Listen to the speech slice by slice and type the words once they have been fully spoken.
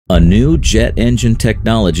A new jet engine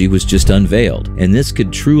technology was just unveiled, and this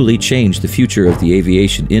could truly change the future of the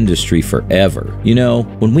aviation industry forever. You know,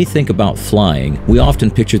 when we think about flying, we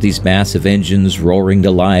often picture these massive engines roaring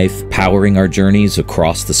to life, powering our journeys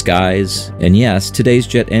across the skies. And yes, today's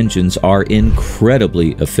jet engines are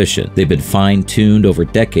incredibly efficient. They've been fine-tuned over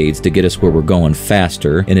decades to get us where we're going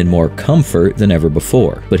faster and in more comfort than ever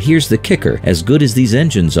before. But here's the kicker: as good as these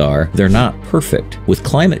engines are, they're not perfect. With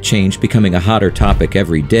climate change becoming a hotter topic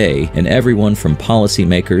every day, and everyone from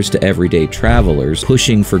policymakers to everyday travelers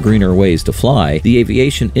pushing for greener ways to fly, the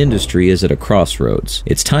aviation industry is at a crossroads.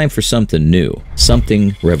 It's time for something new,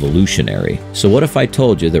 something revolutionary. So what if I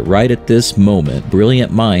told you that right at this moment,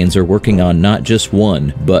 brilliant minds are working on not just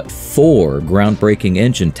one, but 4 groundbreaking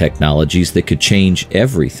engine technologies that could change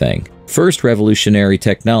everything? First revolutionary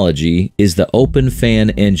technology is the open fan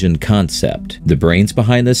engine concept. The brains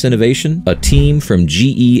behind this innovation? A team from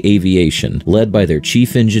GE Aviation, led by their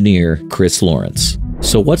chief engineer, Chris Lawrence.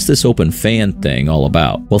 So what's this open fan thing all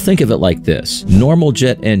about? Well, think of it like this. Normal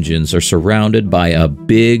jet engines are surrounded by a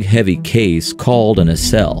big, heavy case called a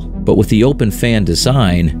nacelle. But with the open fan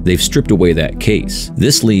design, they've stripped away that case.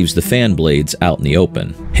 This leaves the fan blades out in the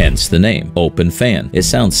open, hence the name, open fan. It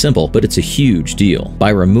sounds simple, but it's a huge deal.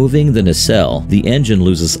 By removing the nacelle, the engine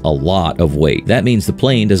loses a lot of weight. That means the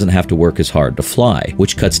plane doesn't have to work as hard to fly,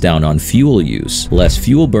 which cuts down on fuel use. Less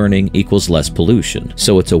fuel burning equals less pollution,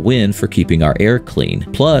 so it's a win for keeping our air clean.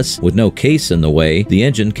 Plus, with no case in the way, the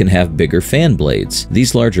engine can have bigger fan blades.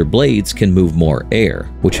 These larger blades can move more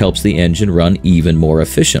air, which helps the engine run even more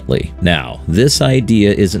efficiently. Now, this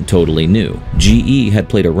idea isn't totally new. GE had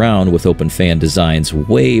played around with open fan designs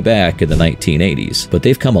way back in the 1980s, but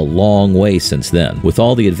they've come a long way since then. With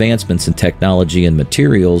all the advancements in technology and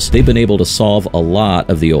materials, they've been able to solve a lot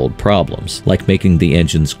of the old problems, like making the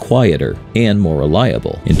engines quieter and more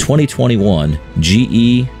reliable. In 2021,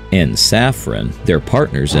 GE and Safran, their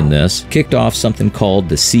partners in this, kicked off something called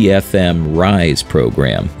the CFM RISE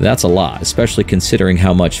program. That's a lot, especially considering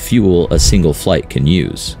how much fuel a single flight can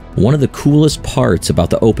use. One of the coolest parts about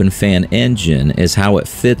the open fan engine is how it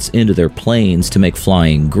fits into their planes to make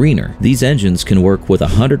flying greener. These engines can work with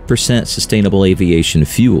 100% sustainable aviation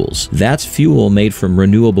fuels. That's fuel made from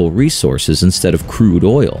renewable resources instead of crude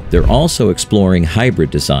oil. They're also exploring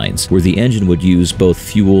hybrid designs, where the engine would use both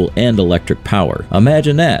fuel and electric power.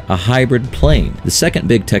 Imagine that, a hybrid plane. The second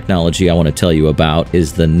big technology I want to tell you about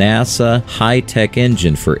is the NASA high-tech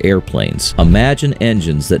engine for airplanes. Imagine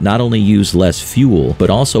engines that not only use less fuel, but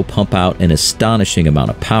also pump out an astonishing amount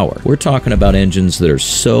of power. We're talking about engines that are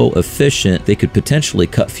so efficient they could potentially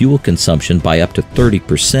cut fuel consumption by up to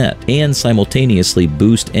 30% and simultaneously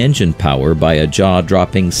boost engine power by a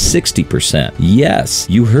jaw-dropping 60%. Yes,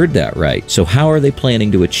 you heard that right. So how are they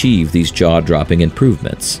planning to achieve these jaw-dropping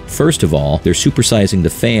improvements? First of all, they're supersizing the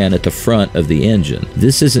fan at the front of the engine.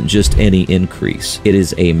 This isn't just any increase. It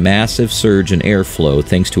is a massive surge in airflow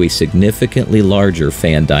thanks to a significantly larger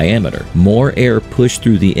fan diameter. More air pushed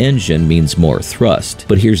through the engine means more thrust.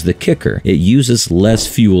 But here's the kicker: it uses less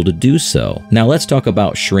fuel to do so. Now let's talk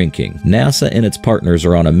about shrinking. NASA and its partners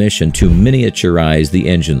are on a mission to miniaturize the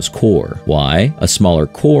engine's core. Why? A smaller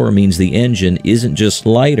core means the engine isn't just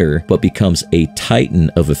lighter, but becomes a titan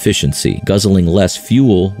of efficiency, guzzling less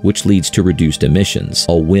fuel, which leads to reduced emissions.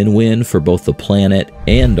 A win-win for both the planet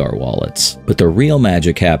and our wallets. But the real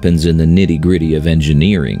magic happens in the nitty-gritty of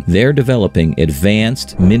engineering. They're developing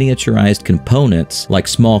advanced, miniaturized components like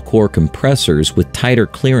small core compressors with tighter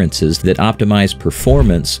clearances that optimize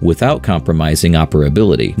performance without compromising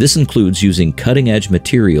operability. This includes using cutting-edge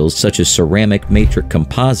materials such as ceramic matrix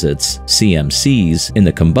composites, CMCs, in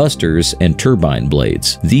the combustors and turbine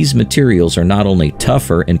blades. These materials are not only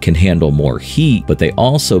tougher and can handle more heat, but they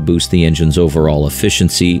also boost the engine's overall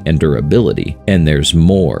efficiency and durability. And there's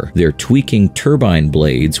more. They're tweaking turbine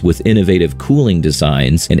blades with innovative cooling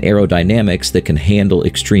designs and aerodynamics that can handle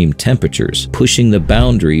extreme temperatures, pushing the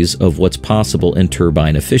boundaries of what's possible in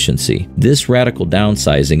turbine efficiency. This radical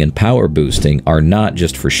downsizing and power boosting are not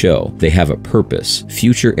just for show. They have a purpose.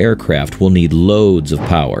 Future aircraft will need loads of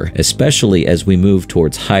power, especially as we move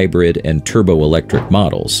towards hybrid and turbo-electric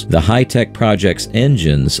models. The high-tech project's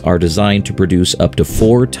engines are designed to produce up to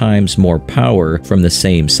 4 times more power from the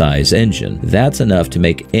same size engine. That's enough to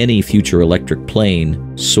make any future electric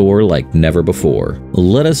plane soar like never before.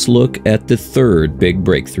 Let us look at the third big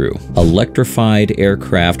breakthrough: electrified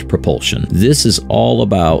aircraft propulsion. This is all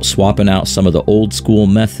about swapping out some of the old school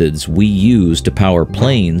methods we use to power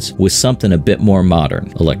planes with something a bit more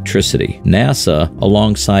modern: electricity. NASA,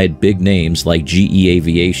 alongside big names like GE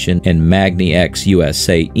Aviation and magniX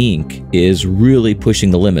USA Inc., is really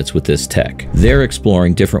pushing the limits with this tech. They're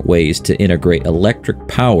exploring different ways to integrate electric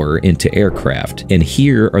power into aircraft, and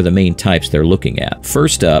here are the main types they're looking at.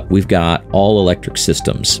 First up, we've got all-electric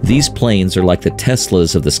systems. These planes are like the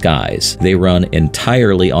Teslas of the skies. They run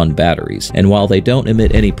entirely on batteries, and while they don't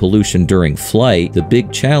emit any pollution during flight, the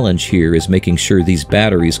big challenge here is making sure these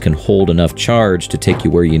batteries can hold enough charge to take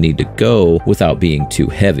you where you need to go without being too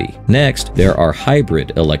heavy. Next, there are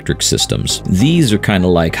hybrid electric systems. These are kind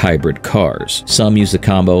of like hybrid cars. Some use a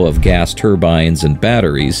combo of gas turbines and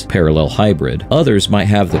batteries, parallel hybrid. Others might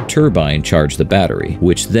have the turbine charge the battery,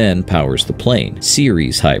 which then powers the plane,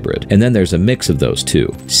 series hybrid. And then there's a mix of those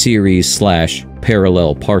two,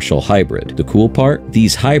 series/parallel partial hybrid. The cool part?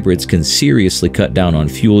 These hybrids can seriously cut down on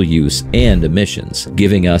fuel use and emissions,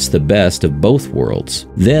 giving us the best of both worlds.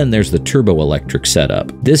 Then there's the turboelectric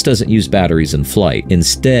setup. This doesn't use batteries in flight.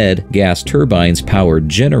 Instead, gas turbines power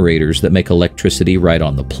generators that make electricity right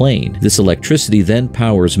on the plane. This electricity then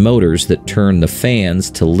powers motors that turn the fans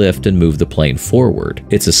to lift and move the plane forward.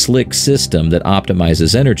 It's a slick system that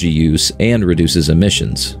optimizes energy use and reduces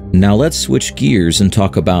emissions. Now let's switch gears and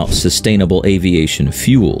talk about sustainable aviation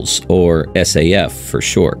fuels, or SAF for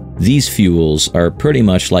short. These fuels are pretty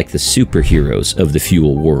much like the superheroes of the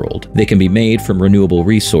fuel world. They can be made from renewable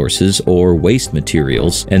resources or waste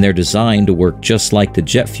materials, and they're designed to work just like the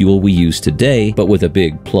jet fuel we use today, but with a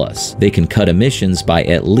big plus. They can cut emissions by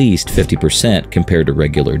at least 50% compared to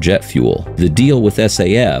regular jet fuel. The deal with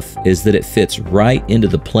SAF is that it fits right into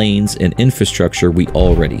the planes and infrastructure we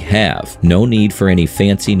already have. No need for any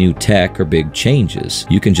fancy new tech or big changes.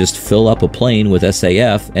 You can just fill up a plane with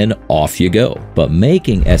SAF and off you go. But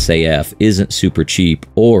making SAF isn't super cheap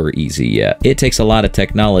or easy yet. It takes a lot of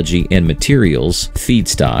technology and materials,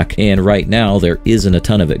 feedstock, and right now there isn't a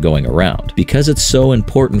ton of it going around. Because it's so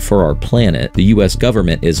important for our planet, the US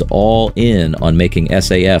government is all in on making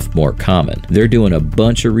SAF more common. They're doing a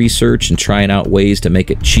bunch of research and trying out ways to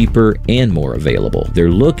make it cheaper and more available.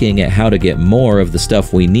 They're looking at how to get more of the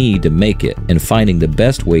stuff we need to make it and finding the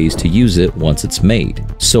best ways to use it once it's made.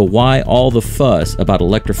 So why all the fuss about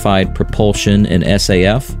electrified propulsion and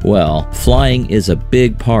SAF? Well, flying is a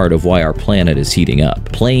big part of why our planet is heating up.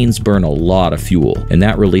 Planes burn a lot of fuel, and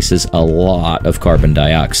that releases a lot of carbon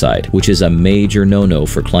dioxide, which is a major no-no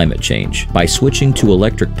for climate change. By switching to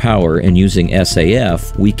electric power and using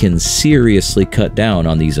SAF, we can seriously cut down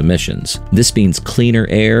on these emissions. This means cleaner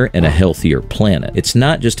air and a healthier planet. It's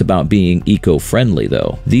not just about being eco-friendly,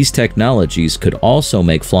 though. These technologies could also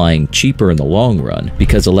make flying cheaper in the long run,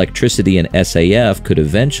 because electricity and SAF could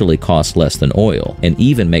eventually cost less than oil, and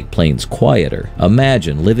even make planes quieter.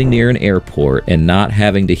 Imagine living near an airport and not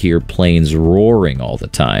having to hear planes roaring all the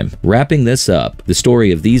time. Wrapping this up, the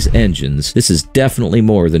story of these engines, this is definitely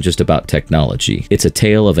more than just about technology. It's a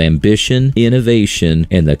tale of ambition, innovation,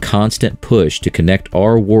 and the constant push to connect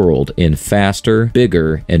our world in faster,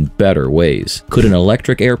 bigger, and better ways. Could an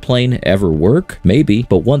electric airplane ever work? Maybe,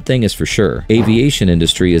 but one thing is for sure: aviation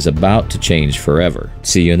industry is about to change forever.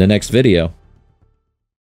 See you in the next video.